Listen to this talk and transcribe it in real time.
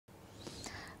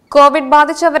Covid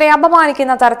ബാധിച്ചവരെ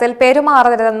അപമാനിക്കുന്ന തരത്തിൽ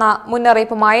പെരുമാറരുതെന്ന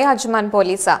മുന്നറിയിപ്പുമായി അജ്മാൻ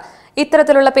പോലീസ്.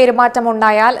 ഇത്തരത്തിലുള്ള പെരുമാറ്റം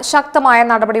ഉണ്ടായാൽ ശക്തമായ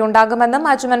നടപടി ഉണ്ടാകുമെന്നും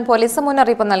അജ്മാൻ പോലീസ്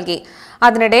മുന്നറിയിപ്പ് നൽകി.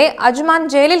 അതിനിടെ അജ്മാൻ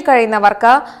ജയിലിൽ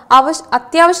കഴിയുന്നവർക്ക്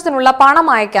അത്യാവശ്യത്തിനുള്ള പണം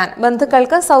അയക്കാൻ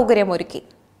ബന്ധുക്കൾക്ക് സൗകര്യമൊരുക്കി.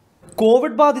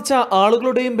 കോവിഡ് ബാധിച്ച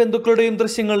ആളുകളുടെയും ബന്ധുക്കളുടെയും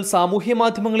ദൃശ്യങ്ങൾ സാമൂഹ്യ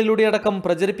മാധ്യമങ്ങളിലൂടെ അടക്കം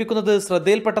പ്രചരിപ്പിക്കുന്നത്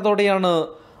ശ്രദ്ധയിൽപ്പെട്ടതോടെയാണ്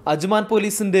അജ്മാൻ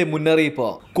പോലീസിന്റെ മുന്നറിയിപ്പ്.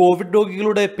 കോവിഡ്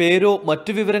രോഗികളുടെ പേരോ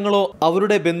മറ്റു വിവരങ്ങളോ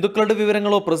അവരുടെ ബന്ധുക്കളുടെ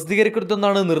വിവരങ്ങളോ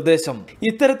പ്രസിദ്ധീകരിക്കരുതെന്നാണ് നിർദ്ദേശം.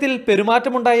 ഇത്തരത്തിൽ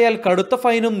പെരുമാറ്റമുണ്ടായാൽ കടുത്ത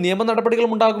ഫൈനും നിയമ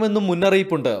നടപടികളും ഉണ്ടാകുമെന്നും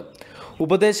മുന്നറിയിപ്പുണ്ട്.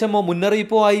 ഉപദേശമോ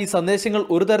മുന്നറിയിപ്പോ ആയി സന്ദേശങ്ങൾ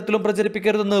ഒരു തരത്തിലും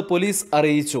പ്രചരിപ്പിക്കരുതെന്ന് പോലീസ്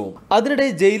അറിയിച്ചു. അതിനിടെ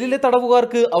ജയിലിലെ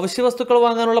തടവുകാർക്ക് അവശ്യവസ്തുക്കൾ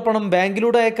വാങ്ങാനുള്ള പണം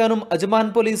ബാങ്കിലൂടെ അയക്കാനും അജ്മാൻ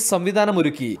പോലീസ്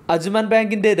സംവിധാനമൊരുക്കി. അജ്മാൻ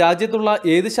ബാങ്കിന്റെ രാജ്യത്തുള്ള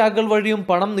ഏത് ശാഖകൾ വഴിയും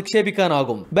പണം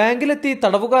നിക്ഷേപിക്കാനാകും. ബാങ്കിലെത്തി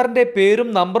തടവുകാരന്റെ പേരും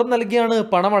നമ്പറും നൽകിയാണ്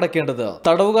പണം അടയ്ക്കേണ്ടത്.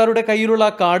 തടവുകാരുടെ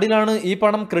കയ്യിലുള്ള കാർഡിലാണ് ഈ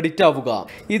പണം ക്രെഡിറ്റ് ആവുക.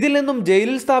 ഇതിൽ നിന്നും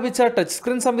ജയിലിൽ സ്ഥാപിച്ച ടച്ച്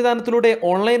സ്ക്രീൻ സംവിധാനത്തിലൂടെ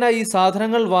ഓൺലൈനായി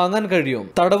സാധനങ്ങൾ വാങ്ങാൻ കഴിയും.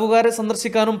 തടവുകാരെ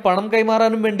സന്ദർശിക്കാനും പണം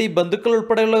കൈമാറാനും വേണ്ടി ബന്ധുക്കൾ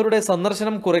ഉൾപ്പെടെയുള്ളവരുടെ സന്ദർശനം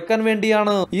കുറയ്ക്കാൻ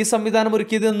വേണ്ടിയാണ് ഈ സംവിധാനം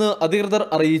ഒരുക്കിയതെന്ന് അധികൃതർ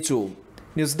അറിയിച്ചു.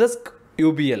 News desk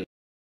UBL.